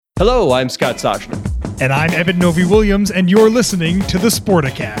Hello, I'm Scott Soshnick. And I'm Evan Novi-Williams, and you're listening to the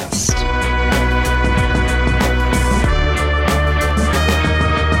Sporticast.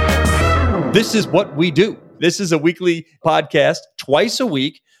 This is what we do. This is a weekly podcast twice a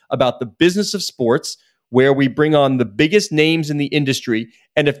week about the business of sports, where we bring on the biggest names in the industry.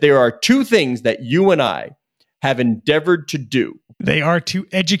 And if there are two things that you and I have endeavored to do, they are to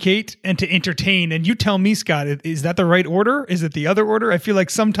educate and to entertain. And you tell me, Scott, is that the right order? Is it the other order? I feel like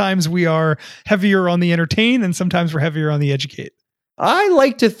sometimes we are heavier on the entertain and sometimes we're heavier on the educate. I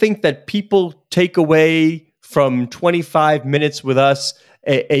like to think that people take away from 25 minutes with us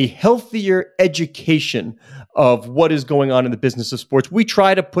a healthier education of what is going on in the business of sports. We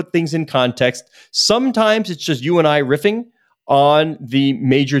try to put things in context. Sometimes it's just you and I riffing on the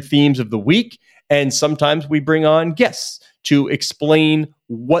major themes of the week. And sometimes we bring on guests to explain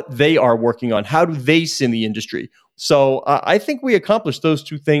what they are working on. How do they see in the industry? So I think we accomplish those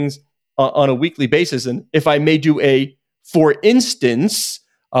two things on a weekly basis. And if I may do for instance,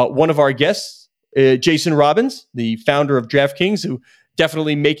 one of our guests, Jason Robbins, the founder of DraftKings, who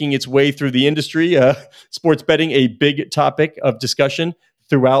definitely making its way through the industry, sports betting, a big topic of discussion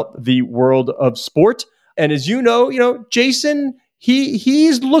throughout the world of sport. And as you know, Jason,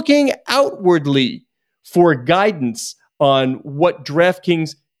 he's looking outwardly for guidance on what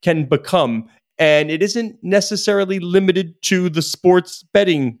DraftKings can become. And it isn't necessarily limited to the sports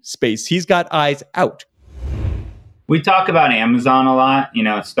betting space. He's got eyes out. We talk about Amazon a lot.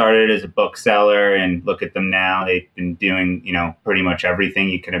 It started as a bookseller, and look at them now. They've been doing, pretty much everything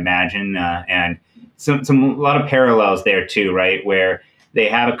you can imagine. And a lot of parallels there too, right? Where they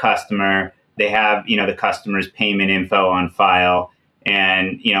have a customer, they have, the customer's payment info on file.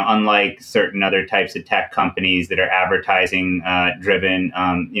 And, unlike certain other types of tech companies that are advertising driven,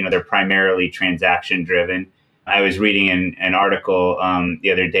 they're primarily transaction driven. I was reading an article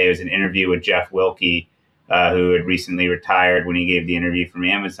the other day. It was an interview with Jeff Wilke, who had recently retired when he gave the interview from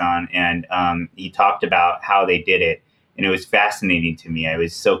Amazon. And he talked about how they did it. And it was fascinating to me. I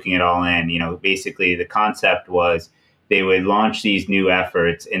was soaking it all in. Basically, the concept was they would launch these new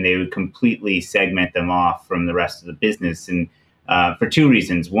efforts and they would completely segment them off from the rest of the business. And for two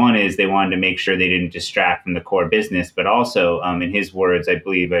reasons. One is they wanted to make sure they didn't distract from the core business, but also, in his words, I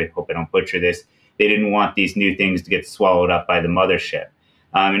hope I don't butcher this, they didn't want these new things to get swallowed up by the mothership.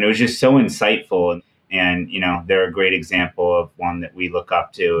 And it was just so insightful. And, they're a great example of one that we look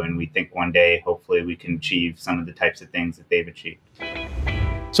up to. And we think one day, hopefully, we can achieve some of the types of things that they've achieved.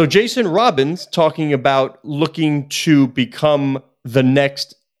 So Jason Robbins talking about looking to become the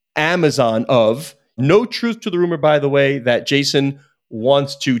next Amazon of. No truth to the rumor, by the way, that Jason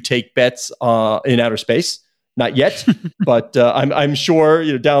wants to take bets in outer space. Not yet, but I'm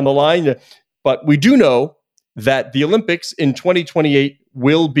sure down the line. But we do know that the Olympics in 2028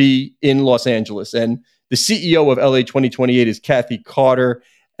 will be in Los Angeles. And the CEO of LA 2028 is Kathy Carter.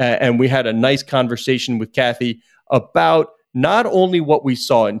 And we had a nice conversation with Kathy about not only what we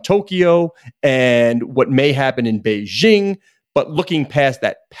saw in Tokyo and what may happen in Beijing, but looking past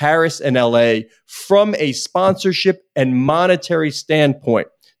that, Paris and LA, from a sponsorship and monetary standpoint,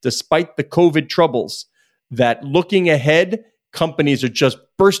 despite the COVID troubles, that looking ahead, companies are just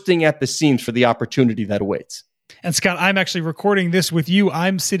bursting at the seams for the opportunity that awaits. And Scott, I'm actually recording this with you.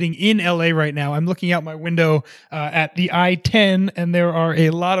 I'm sitting in LA right now. I'm looking out my window at the I-10, and there are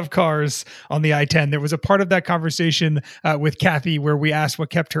a lot of cars on the I-10. There was a part of that conversation with Kathy where we asked what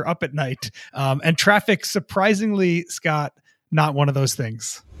kept her up at night. And traffic, surprisingly, Scott, not one of those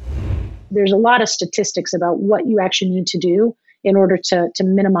things. There's a lot of statistics about what you actually need to do in order to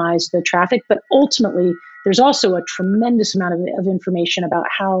minimize the traffic. But ultimately, there's also a tremendous amount of information about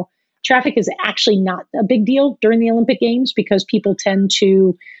how traffic is actually not a big deal during the Olympic Games, because people tend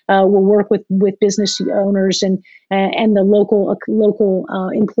to will work with business owners and the local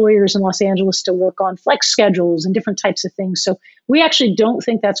employers in Los Angeles to work on flex schedules and different types of things. So we actually don't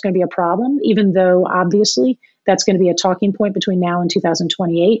think that's going to be a problem, even though obviously that's going to be a talking point between now and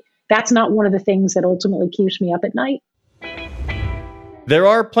 2028. That's not one of the things that ultimately keeps me up at night. There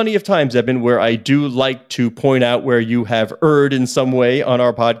are plenty of times, Eben, where I do like to point out where you have erred in some way on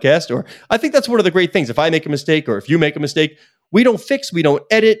our podcast. Or I think that's one of the great things. If I make a mistake or if you make a mistake, we don't fix, we don't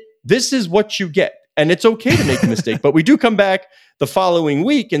edit. This is what you get. And it's okay to make a mistake. But we do come back the following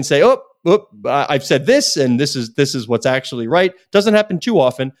week and say, I've said this, and this is what's actually right. Doesn't happen too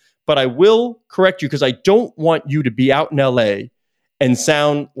often, but I will correct you because I don't want you to be out in LA and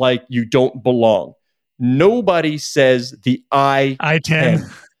sound like you don't belong. Nobody says the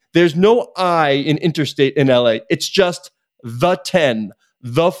I-10. There's no I in interstate in LA. It's just the 10,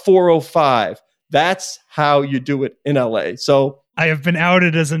 the 405. That's how you do it in LA. So I have been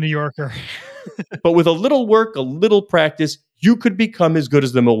outed as a New Yorker. But with a little work, a little practice, you could become as good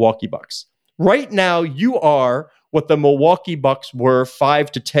as the Milwaukee Bucks. Right now, you are what the Milwaukee Bucks were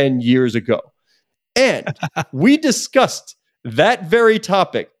 5 to 10 years ago. And we discussed that very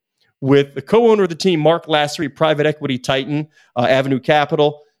topic with the co-owner of the team, Mark Lassery, private equity titan, Avenue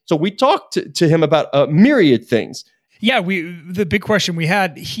Capital. So we talked to him about a myriad things. Yeah, the big question we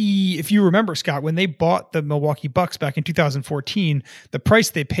had, if you remember, Scott, when they bought the Milwaukee Bucks back in 2014, the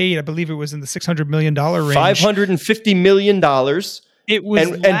price they paid, I believe it was in the $600 million range. $550 million. It was,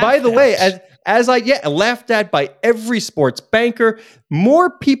 and by the way, as I laughed at by every sports banker,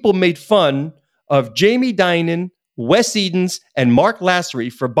 more people made fun of Jamie Dinan, Wes Edens, and Mark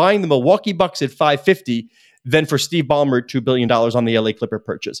Lassery for buying the Milwaukee Bucks at $550 than for Steve Ballmer at $2 billion on the LA Clipper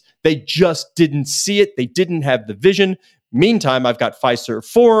purchase. They just didn't see it. They didn't have the vision. Meantime, I've got Fiserv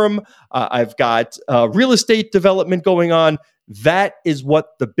Forum. I've got real estate development going on. That is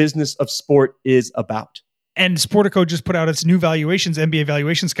what the business of sport is about. And Sportico just put out its new valuations, NBA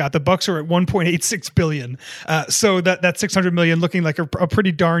valuation, Scott. The Bucks are at $1.86 billion. So that $600 million looking like a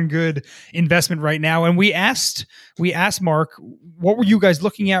pretty darn good investment right now. And we asked Mark, what were you guys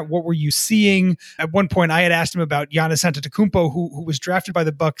looking at? What were you seeing? At one point, I had asked him about Giannis Antetokounmpo, who was drafted by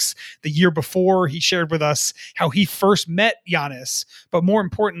the Bucks the year before. He shared with us how he first met Giannis, but more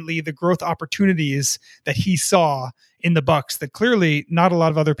importantly, the growth opportunities that he saw in the Bucks that clearly not a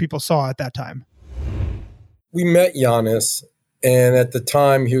lot of other people saw at that time. We met Giannis, and at the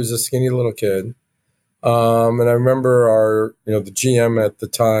time he was a skinny little kid. And I remember the GM at the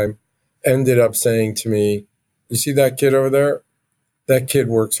time ended up saying to me, "You see that kid over there? That kid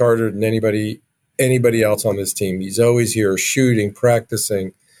works harder than anybody else on this team. He's always here shooting,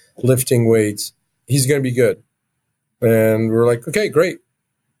 practicing, lifting weights. He's going to be good." And we're like, "Okay, great."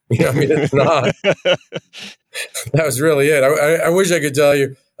 It's not. That was really it. I wish I could tell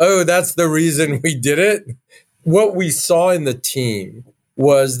you, oh, that's the reason we did it. What we saw in the team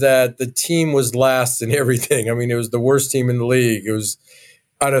was that the team was last in everything. I mean, it was the worst team in the league. It was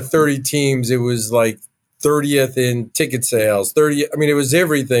out of 30 teams, it was like 30th in ticket sales, 30. I mean, it was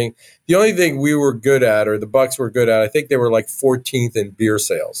everything. The only thing we were good at, or the Bucks were good at, I think they were like 14th in beer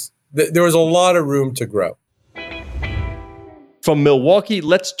sales. There was a lot of room to grow. From Milwaukee,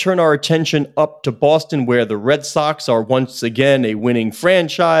 let's turn our attention up to Boston, where the Red Sox are once again a winning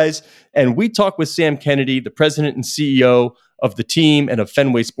franchise. And we talk with Sam Kennedy, the president and CEO of the team and of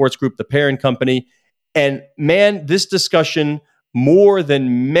Fenway Sports Group, the parent company. And man, this discussion, more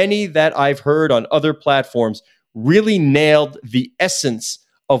than many that I've heard on other platforms, really nailed the essence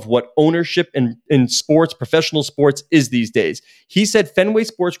of what ownership in sports, professional sports, is these days. He said Fenway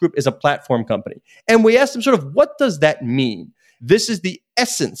Sports Group is a platform company. And we asked him sort of, what does that mean? This is the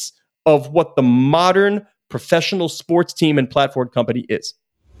essence of what the modern professional sports team and platform company is.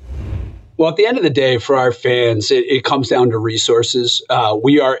 Well, at the end of the day, for our fans, it comes down to resources.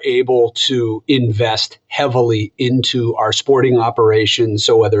 We are able to invest heavily into our sporting operations.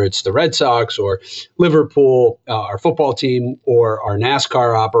 So whether it's the Red Sox or Liverpool, our football team, or our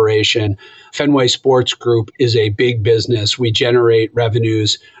NASCAR operation, Fenway Sports Group is a big business. We generate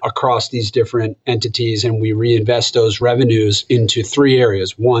revenues across these different entities, and we reinvest those revenues into three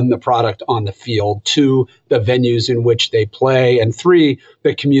areas. One, the product on the field. Two, the venues in which they play. And three,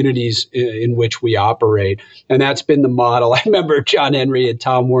 the communities in which we operate. And that's been the model. I remember John Henry and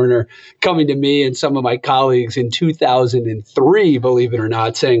Tom Werner coming to me and some of my colleagues in 2003, believe it or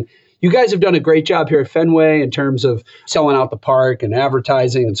not, saying, "You guys have done a great job here at Fenway in terms of selling out the park and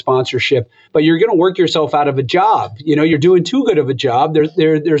advertising and sponsorship, but you're going to work yourself out of a job. You're doing too good of a job.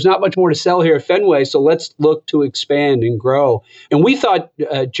 There's not much more to sell here at Fenway, so let's look to expand and grow." And we thought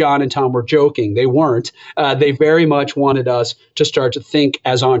John and Tom were joking. They weren't. They very much wanted us to start to think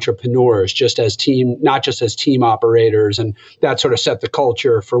as entrepreneurs, not just as team operators, and that sort of set the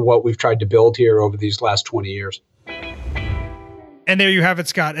culture for what we've tried to build here over these last 20 years. And there you have it,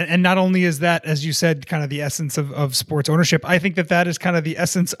 Scott. And not only is that, as you said, kind of the essence of sports ownership, I think that is kind of the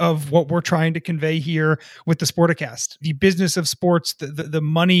essence of what we're trying to convey here with the Sporticast. The business of sports, the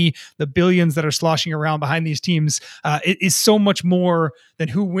money, the billions that are sloshing around behind these teams, it is so much more than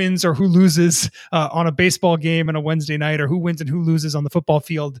who wins or who loses on a baseball game on a Wednesday night, or who wins and who loses on the football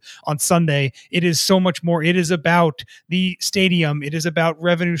field on Sunday. It is so much more. It is about the stadium. It is about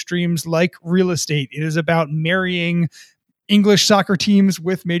revenue streams like real estate. It is about marrying English soccer teams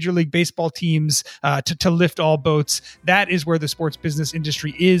with Major League Baseball teams to lift all boats. That is where the sports business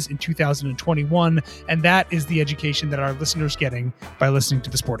industry is in 2021. And that is the education that our listeners are getting by listening to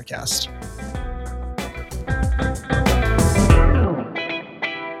the Sporticast.